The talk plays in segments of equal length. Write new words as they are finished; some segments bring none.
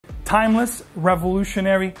Timeless,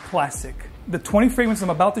 revolutionary, classic. The 20 fragrances I'm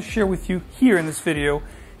about to share with you here in this video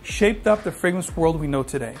shaped up the fragrance world we know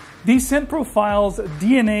today. These scent profiles,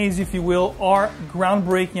 DNAs if you will, are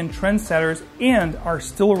groundbreaking and trendsetters and are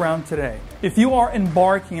still around today. If you are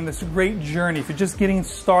embarking in this great journey, if you're just getting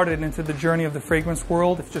started into the journey of the fragrance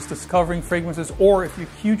world, if you're just discovering fragrances, or if you're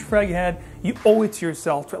a huge frag head, you owe it to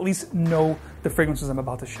yourself to at least know the fragrances I'm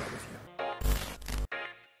about to share with you.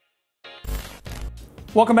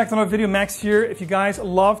 Welcome back to another video. Max here. If you guys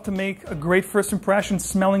love to make a great first impression,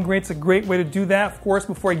 smelling great is a great way to do that. Of course,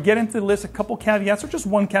 before I get into the list, a couple caveats, or just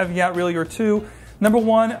one caveat really, or two. Number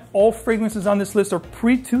one, all fragrances on this list are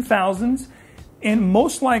pre-2000s, and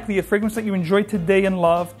most likely a fragrance that you enjoy today and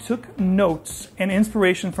love took notes and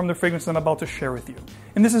inspiration from the fragrance I'm about to share with you.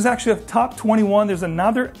 And this is actually a top 21. There's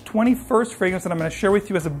another 21st fragrance that I'm going to share with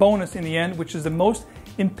you as a bonus in the end, which is the most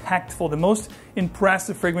impactful, the most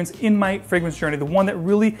impressive fragrance in my fragrance journey, the one that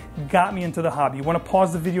really got me into the hobby. You want to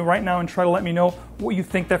pause the video right now and try to let me know what you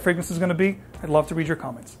think that fragrance is going to be? I'd love to read your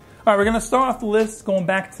comments. All right, we're going to start off the list going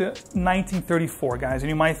back to 1934, guys. And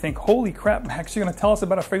you might think, holy crap, Max, you're going to tell us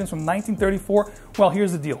about a fragrance from 1934? Well,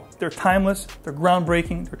 here's the deal. They're timeless, they're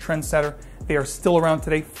groundbreaking, they're trendsetter. They are still around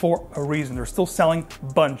today for a reason. They're still selling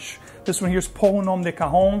bunch. This one here is Perfuum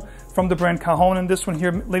Crew from the brand 𝗏𝗏. And this one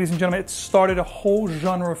here, ladies and gentlemen, it started a whole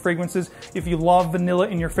genre of fragrances. If you love vanilla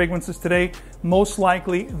in your fragrances today, most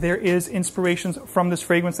likely there is inspirations from this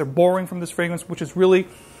fragrance. They're borrowing from this fragrance, which is really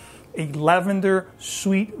a lavender,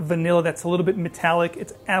 sweet vanilla that's a little bit metallic.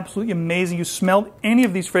 It's absolutely amazing. You smelled any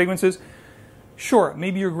of these fragrances, sure,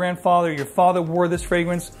 maybe your grandfather, your father wore this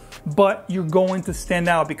fragrance, but you're going to stand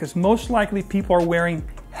out because most likely people are wearing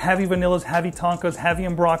heavy vanillas, heavy tonkas, heavy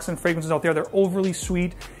ambroxan fragrances out there. They're overly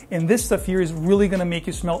sweet. And this stuff here is really going to make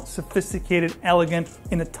you smell sophisticated, elegant,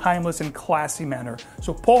 in a timeless and classy manner.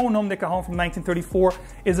 So Perfuum Crew from 1934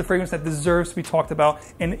 is a fragrance that deserves to be talked about,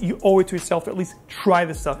 and you owe it to yourself to at least try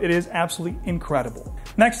this stuff. It is absolutely incredible.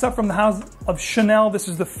 Next up from the house of Chanel, this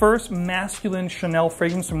is the first masculine Chanel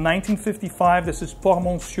fragrance from 1955. This is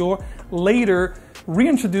Perfuum Crew, later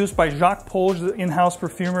reintroduced by 𝗥𝗿𝗏, the in-house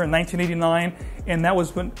perfumer, in 1989, and that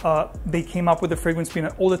was when they came up with the fragrance being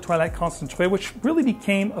an 𝗿𝗿𝗴𝗏 concentré, which really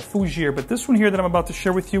became a fougere. But this one here that I'm about to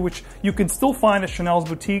share with you, which you can still find at Chanel's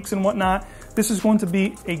boutiques and whatnot, this is going to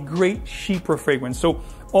be a great chypre fragrance. So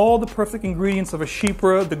all the perfect ingredients of a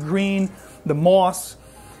chypre, the green, the moss.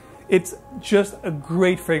 It's just a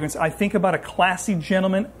great fragrance. I think about a classy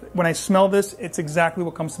gentleman. When I smell this, it's exactly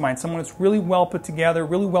what comes to mind. Someone that's really well put together,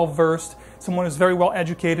 really well versed, someone who's very well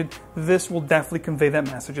educated. This will definitely convey that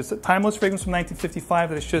message. It's a timeless fragrance from 1955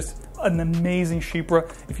 that is just an amazing chypre.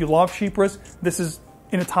 If you love chypres, this is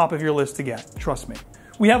in the top of your list to get. Trust me.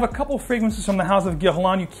 We have a couple fragrances from the house of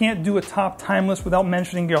Guerlain. You can't do a top timeless without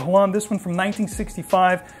mentioning Guerlain. This one from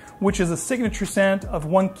 1965, which is a signature scent of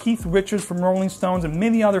one Keith Richards from Rolling Stones and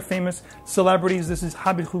many other famous celebrities. This is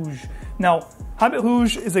Habit Rouge. Now, Habit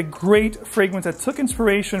Rouge is a great fragrance that took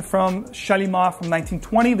inspiration from Shalimar from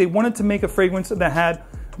 1920. They wanted to make a fragrance that had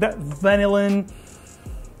that vanillin,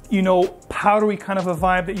 you know, powdery kind of a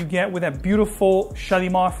vibe that you get with that beautiful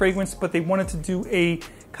Shalimar fragrance, but they wanted to do a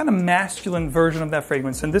kind of masculine version of that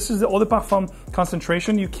fragrance. And this is the 𝗿𝗏𝗏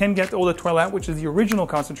concentration. You can get the 𝗿𝗿𝗏, which is the original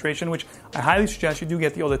concentration, which I highly suggest you do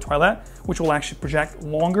get the 𝗿𝗏𝗏, which will actually project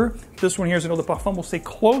longer. This one here is an 𝗿𝗏𝗏, will stay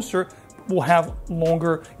closer, will have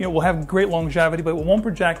longer, you know, will have great longevity, but it won't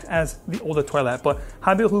project as the 𝗿𝗏𝗏. But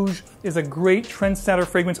Habit Rouge is a great trendsetter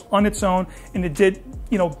fragrance on its own, and it did,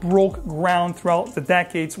 you know, broke ground throughout the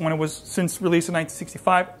decades when it was since released in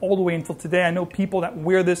 1965 all the way until today. I know people that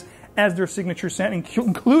wear this as their signature scent,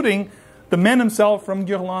 including the man himself from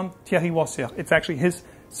Guerlain, 𝗕𝗏. It's actually his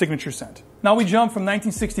signature scent. Now we jump from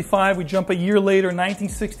 1965, we jump a year later,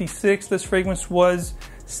 1966. This fragrance was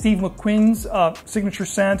Steve McQueen's signature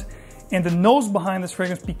scent. And the nose behind this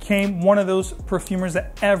fragrance became one of those perfumers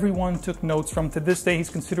that everyone took notes from. To this day, he's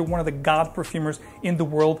considered one of the god perfumers in the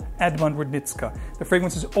world, Edmond Rudnitska. The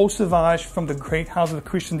fragrance is Eau Sauvage from the great house of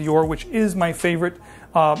Christian Dior, which is my favorite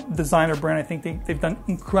designer brand. I think they've done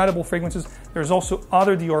incredible fragrances. There's also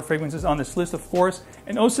other Dior fragrances on this list, of course.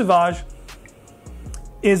 And Eau Sauvage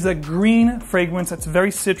is a green fragrance that's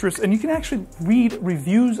very citrus, and you can actually read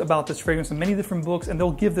reviews about this fragrance in many different books, and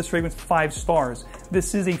they'll give this fragrance 5 stars.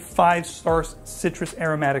 This is a 5-star citrus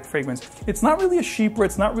aromatic fragrance. It's not really a chypre,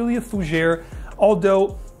 it's not really a fougere,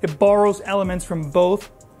 although it borrows elements from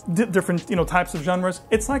both different, you know, types of genres.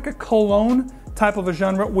 It's like a cologne type of a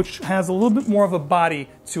genre, which has a little bit more of a body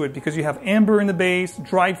to it because you have amber in the base,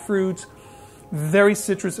 dried fruits, very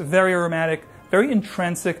citrus, very aromatic. very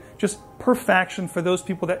intrinsic, just perfection for those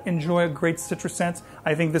people that enjoy a great citrus scent.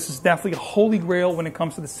 I think this is definitely a holy grail when it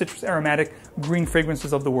comes to the citrus aromatic green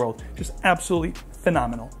fragrances of the world. Just absolutely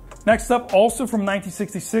phenomenal. Next up, also from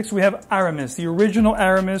 1966, we have Aramis, the original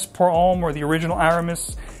Aramis Pour Homme, or the original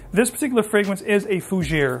Aramis. This particular fragrance is a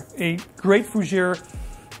fougere, a great fougere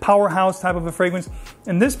powerhouse type of a fragrance.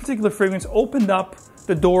 And this particular fragrance opened up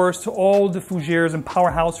the doors to all the fougeres and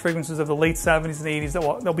powerhouse fragrances of the late 70s and 80s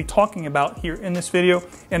that they'll be talking about here in this video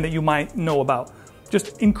and that you might know about.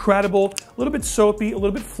 Just incredible, a little bit soapy, a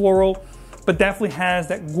little bit floral, but definitely has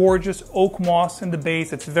that gorgeous oak moss in the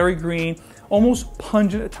base. It's very green, almost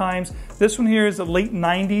pungent at times. This one here is a late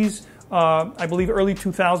 90s, I believe early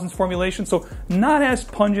 2000s formulation, so not as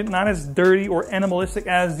pungent, not as dirty or animalistic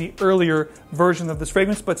as the earlier version of this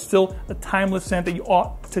fragrance, but still a timeless scent that you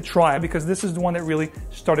ought to try because this is the one that really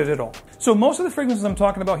started it all. So most of the fragrances I'm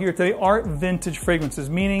talking about here today are vintage fragrances,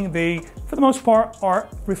 meaning they, for the most part, are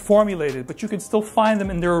reformulated, but you can still find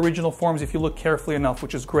them in their original forms if you look carefully enough,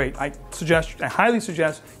 which is great. I highly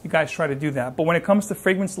suggest you guys try to do that. But when it comes to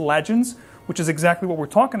fragrance legends, which is exactly what we're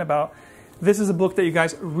talking about, this is a book that you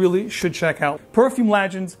guys really should check out. Perfume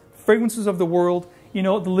Legends, Fragrances of the World, you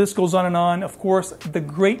know, the list goes on and on. Of course, the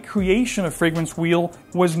great creation of Fragrance Wheel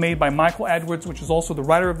was made by Michael Edwards, which is also the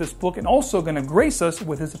writer of this book and also going to grace us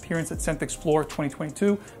with his appearance at Scent Explorer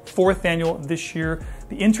 2022, 4th annual this year,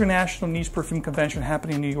 the International Niche Perfume Convention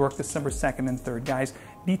happening in New York, December 2nd and 3rd. Guys,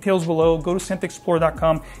 details below. Go to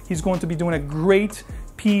scentexplorer.com. He's going to be doing a great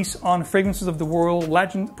piece on fragrances of the world,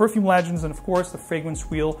 perfume legends, and of course the fragrance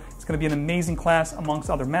wheel. It's going to be an amazing class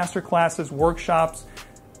amongst other master classes, workshops,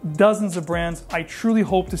 dozens of brands. I truly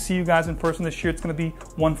hope to see you guys in person this year. It's going to be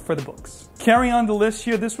one for the books. Carrying on the list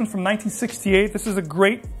here, this one from 1968. This is a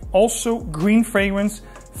great, also green fragrance,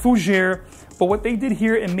 fougere. But what they did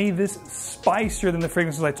here, it made this spicier than the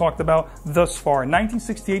fragrances I talked about thus far.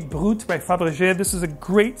 1968 Brut by Fabergé. This is a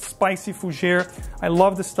great spicy fougere. I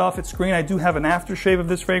love the stuff. It's green. I do have an aftershave of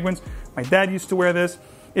this fragrance. My dad used to wear this.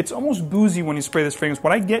 It's almost boozy when you spray this fragrance.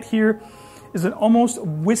 What I get here is an almost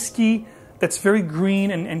whiskey that's very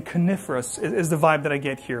green and coniferous is the vibe that I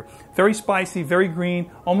get here. Very spicy, very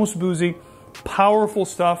green, almost boozy, powerful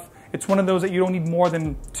stuff. It's one of those that you don't need more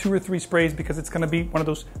than 2 or 3 sprays because it's going to be one of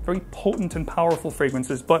those very potent and powerful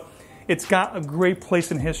fragrances. But it's got a great place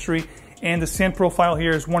in history, and the scent profile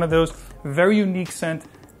here is one of those very unique scent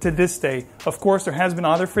to this day. Of course, there has been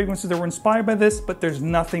other fragrances that were inspired by this, but there's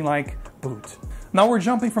nothing like Brut. Now we're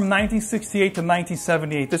jumping from 1968 to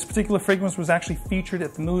 1978. This particular fragrance was actually featured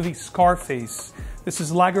at the movie Scarface. This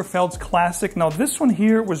is Lagerfeld's classic. Now this one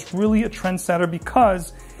here was really a trendsetter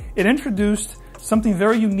because it introduced something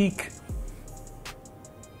very unique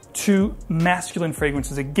to masculine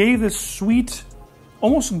fragrances. It gave this sweet,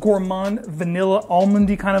 almost gourmand, vanilla,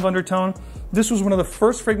 almondy kind of undertone. This was one of the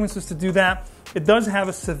first fragrances to do that. It does have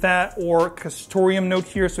a civet or castoreum note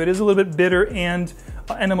here, so it is a little bit bitter and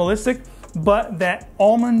animalistic, but that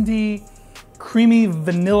almondy, creamy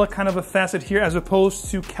vanilla kind of a facet here, as opposed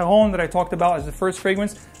to Caron that I talked about as the first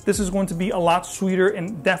fragrance. This is going to be a lot sweeter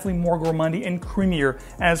and definitely more gourmandy and creamier.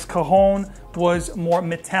 As Caron was more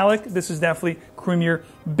metallic, this is definitely creamier,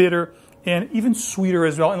 bitter, and even sweeter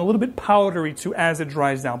as well, and a little bit powdery too as it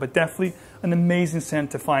dries down, but definitely an amazing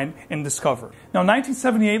scent to find and discover. Now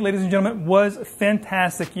 1978, ladies and gentlemen, was a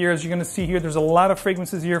fantastic year. As you're going to see here, there's a lot of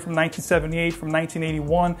fragrances here from 1978, from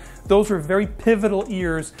 1981. Those were very pivotal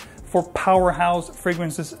years for powerhouse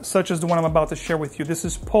fragrances such as the one I'm about to share with you. This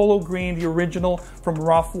is Polo Green, the original from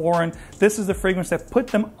Ralph Lauren. This is the fragrance that put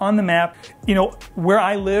them on the map. You know, where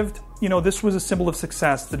I lived, you know, this was a symbol of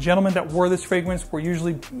success. The gentlemen that wore this fragrance were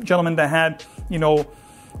usually gentlemen that had, you know,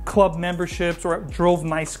 club memberships or drove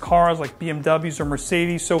nice cars like BMWs or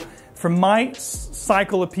Mercedes. So from my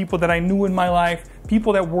cycle of people that I knew in my life,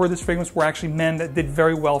 people that wore this fragrance were actually men that did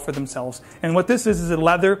very well for themselves. And what this is a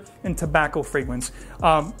leather and tobacco fragrance.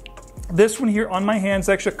 This one here on my hands is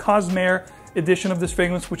actually a Cosmere edition of this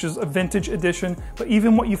fragrance, which is a vintage edition. But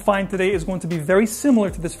even what you find today is going to be very similar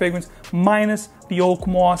to this fragrance, minus the oak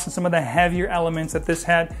moss and some of the heavier elements that this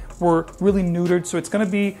had were really neutered. So it's going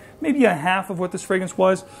to be maybe a half of what this fragrance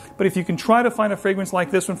was. But if you can try to find a fragrance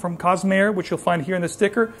like this one from Cosmere, which you'll find here in the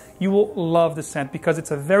sticker, you will love the scent because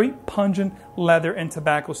it's a very pungent leather and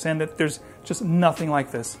tobacco scent that there's just nothing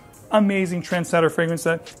like this. Amazing trendsetter fragrance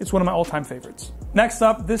that it's one of my all-time favorites. Next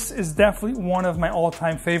up, this is definitely one of my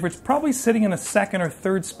all-time favorites, probably sitting in a second or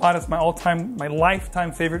third spot as my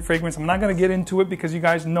lifetime favorite fragrance. I'm not going to get into it because you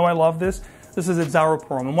guys know I love this. This is 𝗏𝗏𝗏𝗏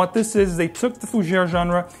Pour Homme. And what this is they took the fougere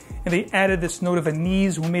genre and they added this note of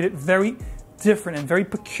anise, who made it very different and very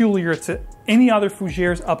peculiar to any other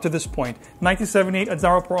fougeres up to this point. 1978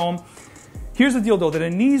 𝗏𝗏𝗏𝗏 Pour Homme. Here's the deal though, the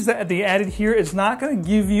anise that they added here is not going to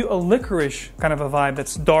give you a licorice kind of a vibe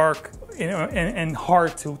that's dark and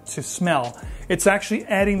hard to smell. It's actually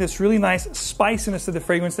adding this really nice spiciness to the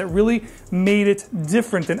fragrance that really made it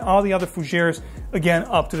different than all the other fougères, again,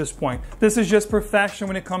 up to this point. This is just perfection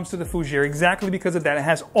when it comes to the fougère, exactly because of that. It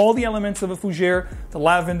has all the elements of a fougère, the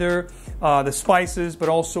lavender, the spices, but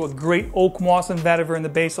also a great oak moss and vetiver in the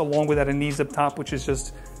base, along with that anise up top, which is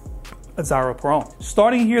just a 𝗲𝗏 𝗏.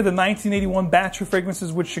 Starting here, the 1981 batch of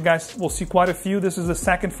fragrances, which you guys will see quite a few. This is the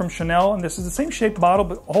second from Chanel, and this is the same shaped bottle,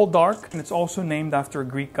 but all dark, and it's also named after a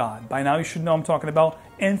Greek god. By now you should know I'm talking about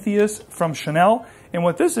𝗵𝗵𝗔 from Chanel, and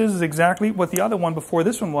what this is exactly what the other one before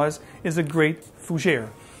this one was, is a great fougère.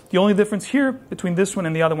 The only difference here between this one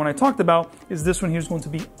and the other one I talked about is this one here is going to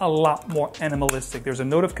be a lot more animalistic. There's a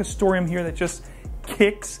note of castoreum here that just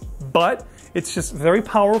kicks butt. It's just very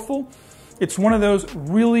powerful. It's one of those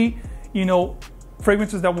really, you know,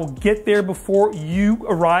 fragrances that will get there before you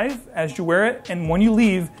arrive as you wear it, and when you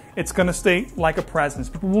leave, it's gonna stay like a presence.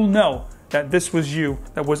 People will know that this was you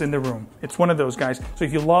that was in the room. It's one of those guys. So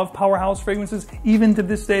if you love powerhouse fragrances, even to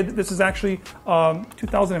this day, this is actually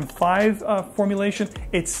 2005 formulation,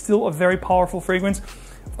 it's still a very powerful fragrance.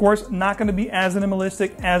 Of course, not gonna be as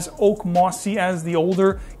animalistic, as oak mossy as the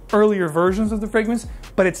older, earlier versions of the fragrance,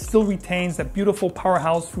 but it still retains that beautiful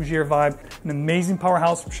powerhouse fougère vibe, an amazing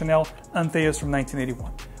powerhouse from Chanel, 𝗵𝗵𝗔 from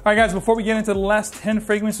 1981. All right guys, before we get into the last 10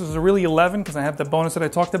 fragrances, or really 11 because I have the bonus that I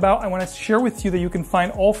talked about, I want to share with you that you can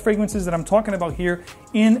find all fragrances that I'm talking about here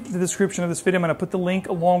in the description of this video. I'm going to put the link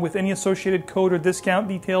along with any associated code or discount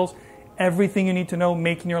details, everything you need to know,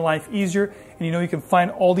 making your life easier. And you know you can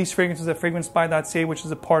find all these fragrances at fragrancebuy.ca, which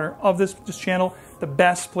is a partner of this channel, the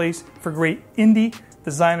best place for great indie,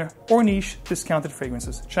 designer, or niche discounted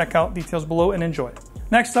fragrances. Check out details below and enjoy.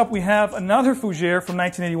 Next up, we have another fougère from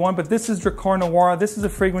 1981, but this is Drakkar Noir. This is a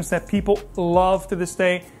fragrance that people love to this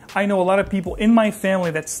day. I know a lot of people in my family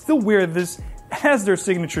that still wear this as their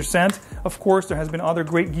signature scent. Of course, there has been other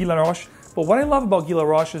great Guy Laroche, but what I love about Guy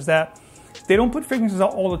Laroche is that they don't put fragrances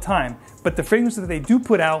out all the time, but the fragrances that they do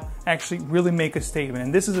put out actually really make a statement.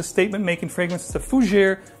 And this is a statement-making fragrance. It's a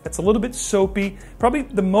fougère that's a little bit soapy, probably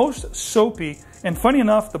the most soapy. And funny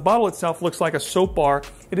enough, the bottle itself looks like a soap bar.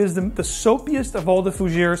 It is the soapiest of all the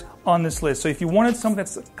fougères on this list. So if you wanted something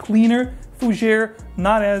that's a cleaner fougère,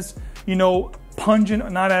 not as, you know, pungent,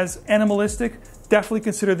 not as animalistic, definitely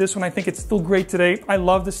consider this one. I think it's still great today. I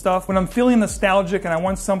love this stuff. When I'm feeling nostalgic and I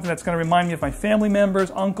want something that's going to remind me of my family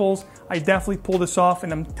members, uncles, I definitely pull this off,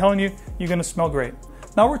 and I'm telling you, you're going to smell great.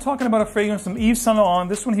 Now we're talking about a fragrance from Yves Saint Laurent.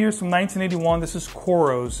 This one here is from 1981. This is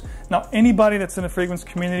𝗏𝗏. Now anybody that's in the fragrance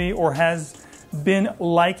community or has been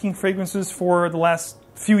liking fragrances for the last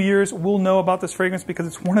few years will know about this fragrance because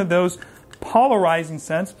it's one of those polarizing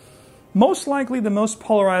scents. Most likely the most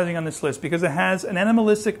polarizing on this list because it has an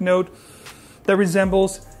animalistic note that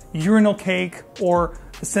resembles urinal cake or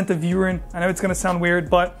the scent of urine. I know it's going to sound weird,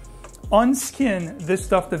 but on skin, this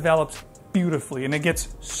stuff develops beautifully and it gets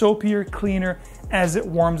soapier, cleaner as it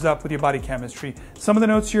warms up with your body chemistry. Some of the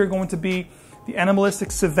notes here are going to be the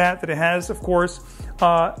animalistic civet that it has, of course.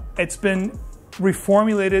 It's been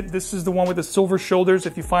reformulated. This is the one with the silver shoulders.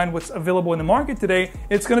 If you find what's available in the market today,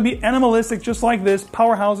 it's going to be animalistic just like this,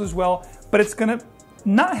 powerhouse as well, but it's going to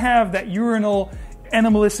not have that urinal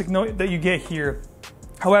animalistic note that you get here.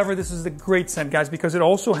 However, this is a great scent, guys, because it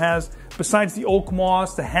also has, besides the oak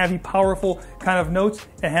moss, the heavy, powerful kind of notes,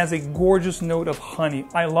 it has a gorgeous note of honey.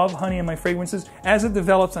 I love honey in my fragrances. As it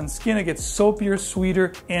develops on skin, it gets soapier,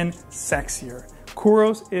 sweeter, and sexier.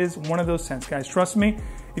 𝗏𝗏 is one of those scents, guys. Trust me,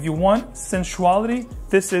 if you want sensuality,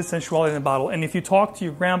 this is sensuality in a bottle. And if you talk to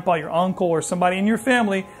your grandpa, your uncle, or somebody in your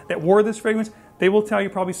family that wore this fragrance, they will tell you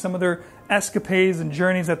probably some of their escapades and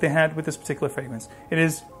journeys that they had with this particular fragrance. It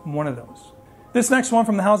is one of those. This next one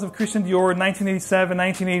from the house of Christian Dior, 1987,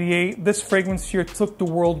 1988. This fragrance here took the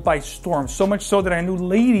world by storm. So much so that I knew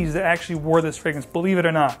ladies that actually wore this fragrance, believe it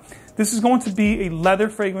or not. This is going to be a leather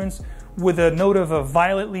fragrance with a note of a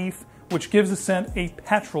violet leaf, which gives the scent a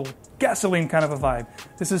petrol, gasoline kind of a vibe.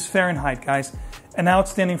 This is Fahrenheit, guys. An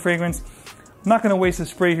outstanding fragrance. I'm not going to waste a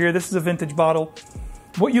spray here. This is a vintage bottle.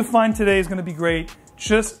 What you find today is going to be great,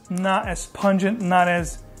 just not as pungent, not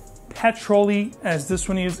as petrol-y as this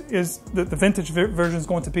one is the vintage version is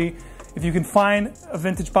going to be. If you can find a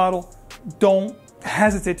vintage bottle, don't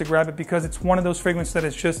hesitate to grab it because it's one of those fragrances that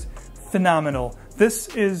is just phenomenal. This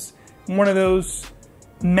is one of those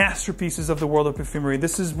masterpieces of the world of perfumery.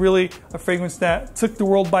 This is really a fragrance that took the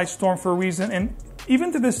world by storm for a reason, and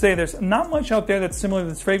even to this day, there's not much out there that's similar to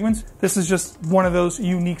this fragrance. This is just one of those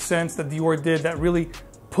unique scents that Dior did that really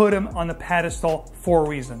put him on the pedestal for a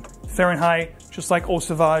reason. Fahrenheit, just like Eau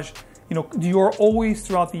Sauvage, You know, Dior always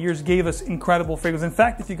throughout the years gave us incredible fragrances. In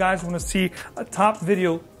fact, if you guys want to see a top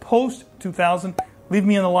video post 2000, leave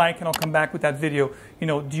me a like and I'll come back with that video. You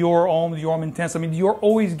know, Dior Homme, Dior Homme Intense. I mean, Dior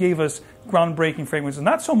always gave us groundbreaking fragrances.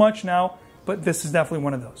 Not so much now, but this is definitely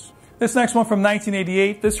one of those. This next one from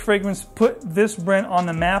 1988, this fragrance put this brand on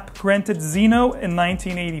the map. Granted, Zeno in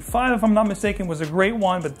 1985, if I'm not mistaken, was a great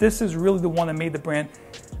one, but this is really the one that made the brand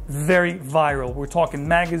very viral. We're talking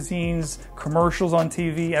magazines, commercials on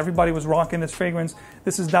TV. Everybody was rocking this fragrance.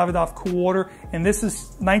 This is 𝗕𝗏𝗏 Cool Water, and this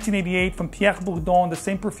is 1988 from Pierre Bourdon, the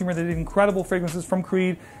same perfumer that did incredible fragrances from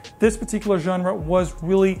Creed. This particular genre was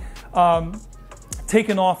really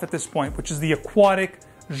taken off at this point, which is the aquatic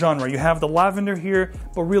genre. You have the lavender here,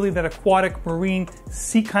 but really that aquatic marine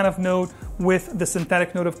sea kind of note with the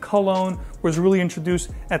synthetic note of cologne was really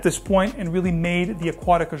introduced at this point and really made the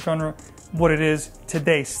aquatic genre what it is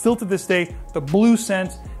today. Still to this day, the blue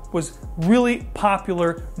scent was really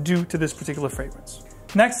popular due to this particular fragrance.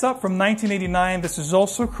 Next up from 1989, this is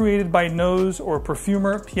also created by nose or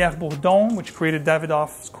perfumer Pierre Bourdon, which created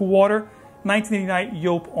𝗕𝗏𝗏's Cool Water. 1989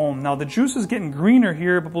 𝗿𝗏𝗏. Now the juice is getting greener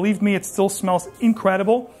here, but believe me, it still smells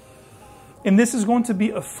incredible. And this is going to be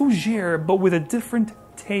a fougère, but with a different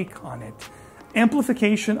take on it.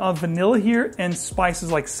 Amplification of vanilla here and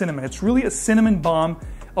spices like cinnamon. It's really a cinnamon bomb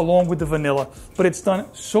along with the vanilla, but it's done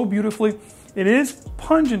so beautifully. It is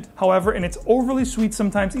pungent, however, and it's overly sweet,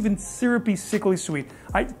 sometimes even syrupy, sickly sweet.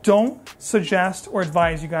 I don't suggest or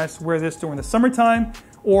advise you guys to wear this during the summertime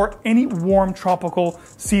or any warm tropical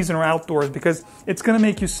season or outdoors because it's gonna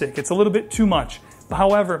make you sick. It's a little bit too much.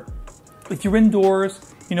 However, if you're indoors,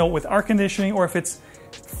 you know, with air conditioning, or if it's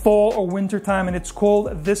fall or winter time and it's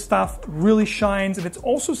cold, this stuff really shines. And it's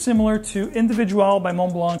also similar to 𝗿𝗏𝗏𝗏 by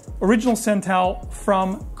Montblanc, original Santal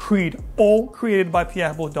from Creed, all created by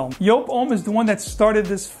Pierre Bourdon. 𝗿𝗏𝗏𝗏 is the one that started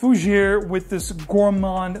this fougère with this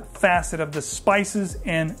gourmand facet of the spices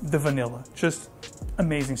and the vanilla. Just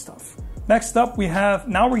amazing stuff. Next up we have,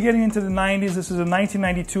 now we're getting into the 90s. This is a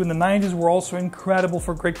 1992, and the 90s were also incredible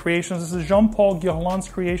for great creations. This is Jean-Paul Guerlain's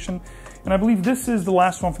creation, and I believe this is the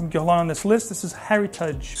last one from Guerlain on this list. This is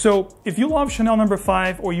Heritage. So if you love Chanel No.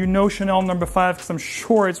 5, or you know Chanel No. 5, because I'm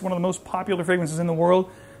sure it's one of the most popular fragrances in the world,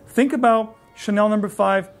 think about Chanel No.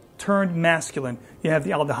 5 turned masculine. You have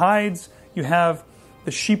the aldehydes, you have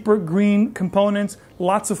the chypre green components,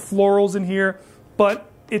 lots of florals in here, but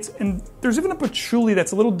there's even a patchouli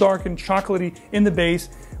that's a little dark and chocolatey in the base,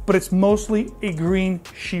 but it's mostly a green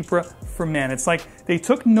chypre for men. It's like they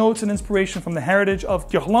took notes and inspiration from the heritage of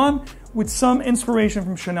Guerlain with some inspiration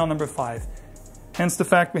from Chanel No. 5. Hence the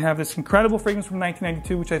fact we have this incredible fragrance from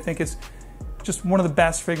 1992, which I think is just one of the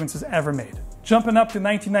best fragrances ever made. Jumping up to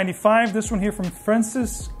 1995, this one here from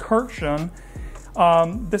Francis Kurkdjian.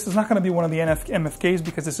 This is not going to be one of the MFKs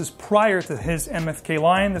because this is prior to his MFK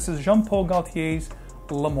line. This is Jean-Paul Gaultier's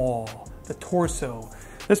L'Amour, the Torso.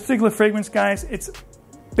 This particular fragrance, guys, it's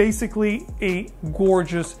basically a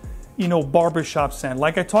gorgeous, you know, barbershop scent.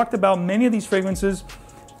 Like I talked about, many of these fragrances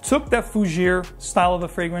took that fougère style of a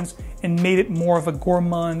fragrance and made it more of a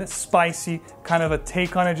gourmand, spicy kind of a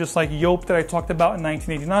take on it, just like 𝗿𝗏𝗏 that I talked about in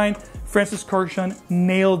 1989. Francis Kurkdjian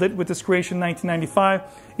nailed it with this creation in 1995.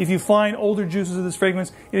 If you find older juices of this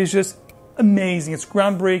fragrance, it is just amazing. It's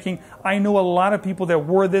groundbreaking. I know a lot of people that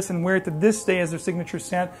wore this and wear it to this day as their signature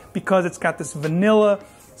scent because it's got this vanilla,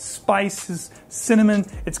 spices, cinnamon.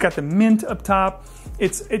 It's got the mint up top.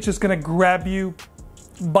 It's just going to grab you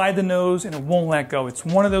by the nose and it won't let go. It's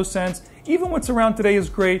one of those scents. Even what's around today is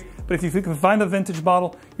great, but if you can find a vintage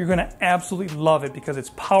bottle, you're going to absolutely love it because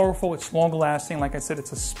it's powerful, it's long lasting. Like I said,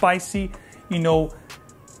 it's a spicy, you know,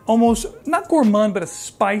 almost not gourmand, but a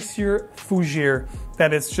spicier fougère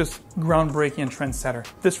that is just groundbreaking and trendsetter.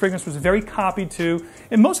 This fragrance was very copied too,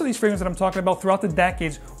 and most of these fragrances that I'm talking about throughout the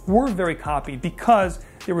decades were very copied because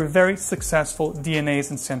they were very successful DNAs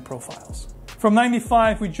and scent profiles. From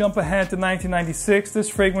 95, we jump ahead to 1996. This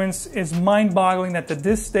fragrance is mind-boggling that to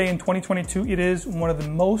this day in 2022, it is one of the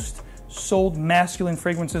most sold masculine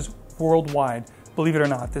fragrances worldwide. Believe it or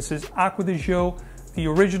not, this is Acqua di Gio, the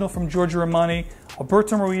original from Giorgio Armani.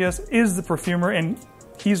 Alberto Morillas is the perfumer, and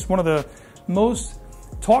he's one of the most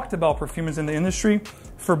talked about perfumers in the industry.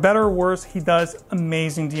 For better or worse, he does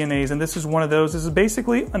amazing DNAs, and this is one of those. This is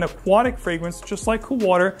basically an aquatic fragrance, just like Cool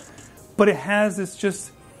Water, but it has this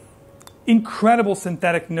just incredible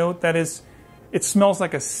synthetic note that is, it smells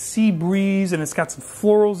like a sea breeze, and it's got some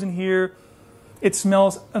florals in here. It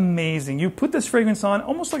smells amazing. You put this fragrance on,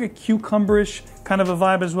 almost like a cucumber-ish kind of a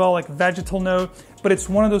vibe as well, like vegetal note, but it's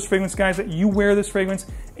one of those fragrance guys that you wear this fragrance,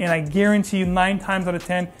 and I guarantee you 9 times out of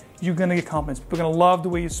 10, you're gonna get compliments. People are gonna love the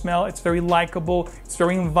way you smell. It's very likable, it's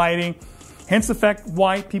very inviting. Hence the fact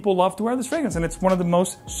why people love to wear this fragrance. And it's one of the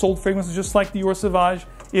most sold fragrances, just like the Dior Sauvage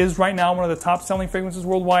is right now one of the top selling fragrances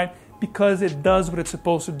worldwide, because it does what it's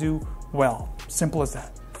supposed to do well. Simple as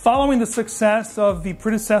that. Following the success of the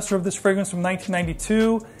predecessor of this fragrance from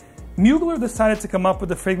 1992, Mugler decided to come up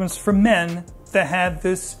with a fragrance for men that had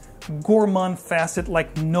this gourmand facet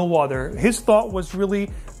like no other. His thought was really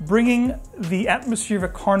bringing the atmosphere of a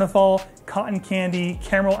carnival, cotton candy,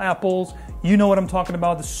 caramel apples, you know what I'm talking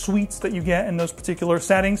about, the sweets that you get in those particular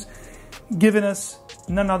settings, giving us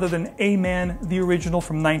none other than 𝗚𝗏, the original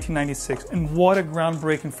from 1996. And what a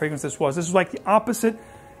groundbreaking fragrance this was. This is like the opposite,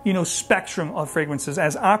 spectrum of fragrances.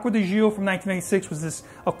 As 𝗿𝗏𝗄 from 1996 was this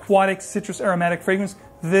aquatic citrus aromatic fragrance,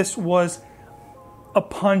 this was a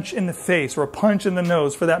punch in the face, or a punch in the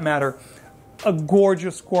nose for that matter. A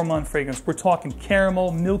gorgeous gourmand fragrance. We're talking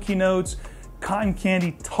caramel, milky notes, cotton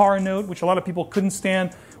candy, tar note, which a lot of people couldn't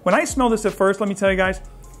stand. When I smelled this at first, let me tell you guys,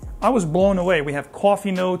 I was blown away. We have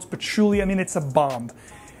coffee notes, patchouli, it's a bomb.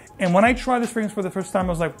 And when I tried this fragrance for the first time, I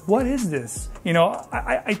was like, what is this?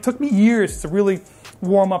 It took me years to really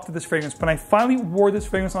warm up to this fragrance. But I finally wore this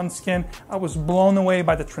fragrance on skin. I was blown away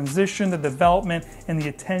by the transition, the development, and the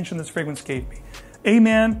attention this fragrance gave me.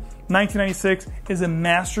 𝗚𝗏 1996 is a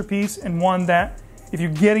masterpiece, and one that, if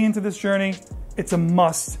you're getting into this journey, it's a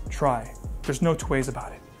must try. There's no two ways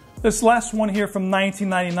about it. This last one here from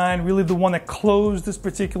 1999, really the one that closed this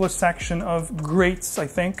particular section of greats, I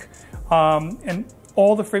think. And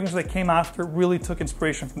all the fragrances that came after really took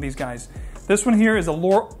inspiration from these guys. This one here is a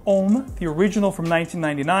𝗿𝗿𝗴𝗏, the original from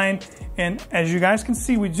 1999. And as you guys can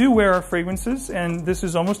see, we do wear our fragrances, and this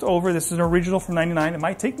is almost over. This is an original from 99. It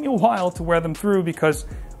might take me a while to wear them through because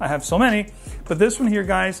I have so many. But this one here,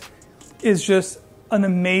 guys, is just an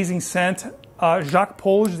amazing scent.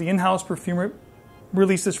 𝗥𝗿𝗄𝗏, the in-house perfumer,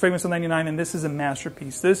 released this fragrance in 99, and this is a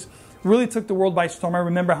masterpiece. This really took the world by storm. I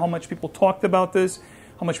remember how much people talked about this,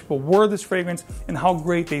 how much people wore this fragrance, and how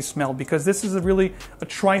great they smelled, because this is really a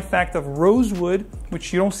trifecta of rosewood,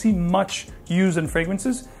 which you don't see much used in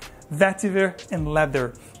fragrances, vetiver, and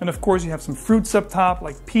leather. And of course, you have some fruits up top,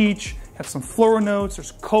 like peach, have some floral notes,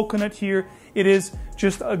 there's coconut here. It is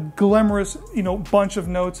just a glamorous, bunch of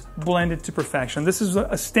notes blended to perfection. This is a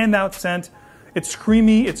standout scent. It's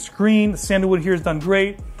creamy, it's green, the sandalwood here is done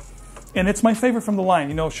great, and it's my favorite from the line.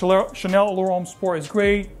 Chanel Allure Homme Sport is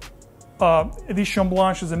great, Edition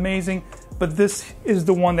Blanche is amazing, but this is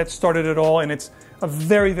the one that started it all, and it's a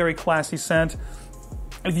very, very classy scent.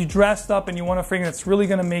 If you dressed up and you want a fragrance that's really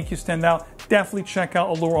going to make you stand out, definitely check out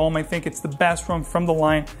Allure Homme. I think it's the best one from the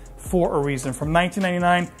line for a reason. From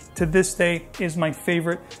 1999 to this day is my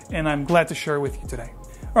favorite, and I'm glad to share it with you today.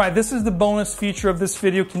 All right, this is the bonus feature of this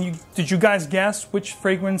video. Did you guys guess which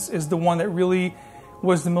fragrance is the one that really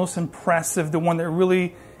was the most impressive, the one that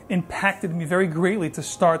really impacted me very greatly to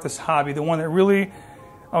start this hobby, the one that really,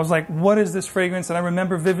 I was like, what is this fragrance? And I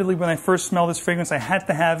remember vividly when I first smelled this fragrance, I had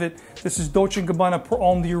to have it. This is Dolce & Gabbana Pour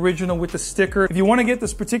Homme, the original with the sticker. If you want to get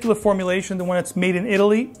this particular formulation, the one that's made in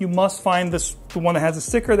Italy, you must find the one that has a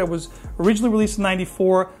sticker that was originally released in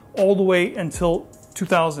 94 all the way until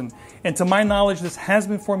 2000. And to my knowledge, this has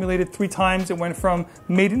been formulated 3 times. It went from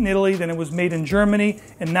made in Italy, then it was made in Germany,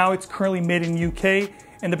 and now it's currently made in UK.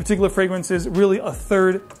 And the particular fragrance is really a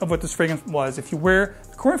third of what this fragrance was. If you wear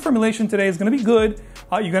the current formulation today, it's going to be good.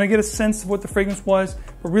 You're going to get a sense of what the fragrance was,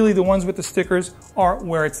 but really the ones with the stickers are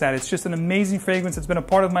where it's at. It's just an amazing fragrance. It's been a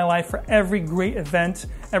part of my life for every great event,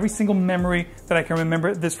 every single memory that I can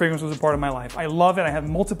remember. This fragrance was a part of my life. I love it. I have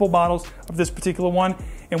multiple bottles of this particular one.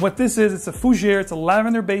 And what this is, it's a fougere. It's a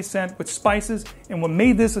lavender-based scent with spices. And what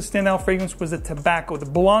made this a standout fragrance was the tobacco, the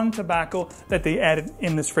blonde tobacco that they added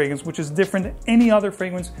in this fragrance, which is different than any other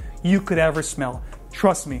fragrance you could ever smell.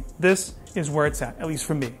 Trust me, this is where it's at least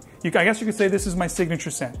for me. I guess you could say this is my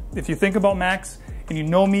signature scent. If you think about Max and you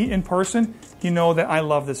know me in person, you know that I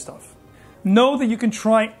love this stuff. Know that you can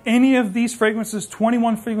try any of these fragrances,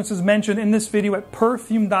 21 fragrances mentioned in this video at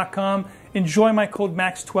Perfume.com. Enjoy my code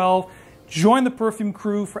MAX12. Join the Perfume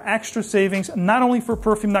Crew for extra savings, not only for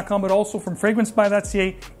Perfume.com, but also from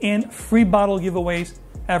FragranceBuy.ca and free bottle giveaways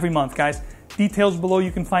every month, guys. Details below.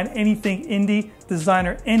 You can find anything indie,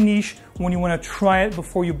 designer, and niche when you want to try it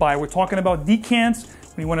before you buy. We're talking about decants.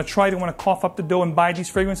 When you want to try it, you want to cough up the dough and buy these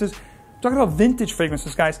fragrances. I'm talking about vintage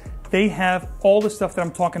fragrances, guys. They have all the stuff that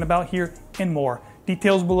I'm talking about here and more.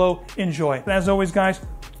 Details below. Enjoy. And as always, guys,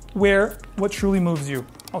 wear what truly moves you.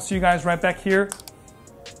 I'll see you guys right back here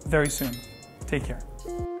very soon. Take care.